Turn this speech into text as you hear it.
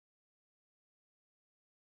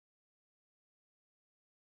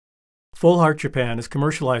Full Heart Japan has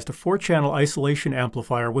commercialized a 4-channel isolation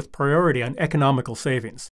amplifier with priority on economical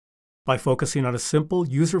savings. By focusing on a simple,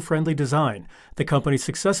 user-friendly design, the company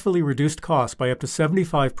successfully reduced costs by up to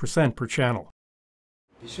 75% per channel.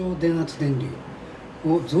 微小電圧電流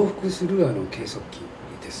を増幅する計測器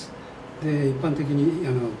です。で、一般的に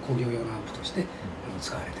工業用のアンプとして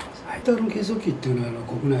使われています。計測器っていうのは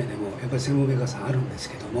国内でもやっぱり専門メーカーさんあるんです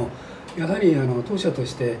けども、やはり当社と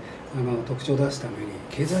して特徴を出すために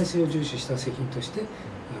経済性を重視した製品として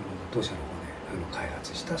当社の方で開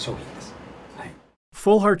発した商品です。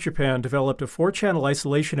Full Heart Japan developed a 4-channel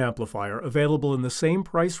isolation amplifier available in the same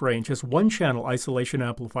price range as 1-channel isolation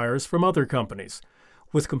amplifiers from other companies.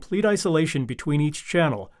 With complete isolation between each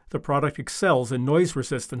channel, the product excels in noise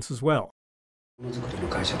resistance as well. ものづくりの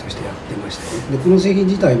会社としてやってまして、でこの製品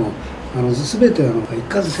自体も全て一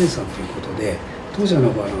括生産ということで、当社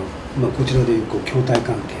の方はこちらでいう筐体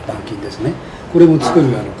関係板金ですね、これも作る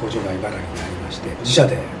工場が茨城にありまして、自社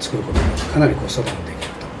で作ることがかなりコストダウンできる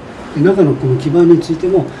と。で中のこの基板について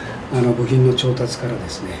も部品の調達からで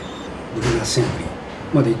すね、部品アッセンブリー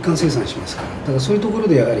まで一貫生産しますから、だからそういうところ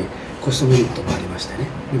でやはりコストメリットもありましてね、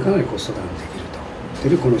でかなりコストダウンできると。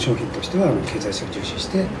でこの商品としては経済性を重視し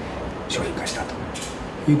て商品化したと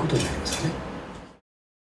いうことになりますね。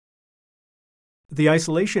The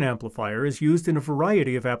isolation amplifier is used in a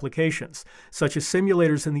variety of applications, such as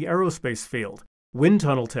simulators in the aerospace field, wind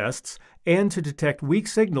tunnel tests, and to detect weak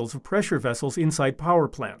signals of pressure vessels inside power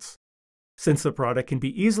plants. Since the product can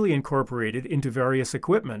be easily incorporated into various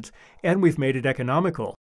equipment, and we've made it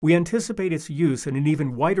economical, we anticipate its use in an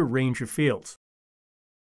even wider range of fields.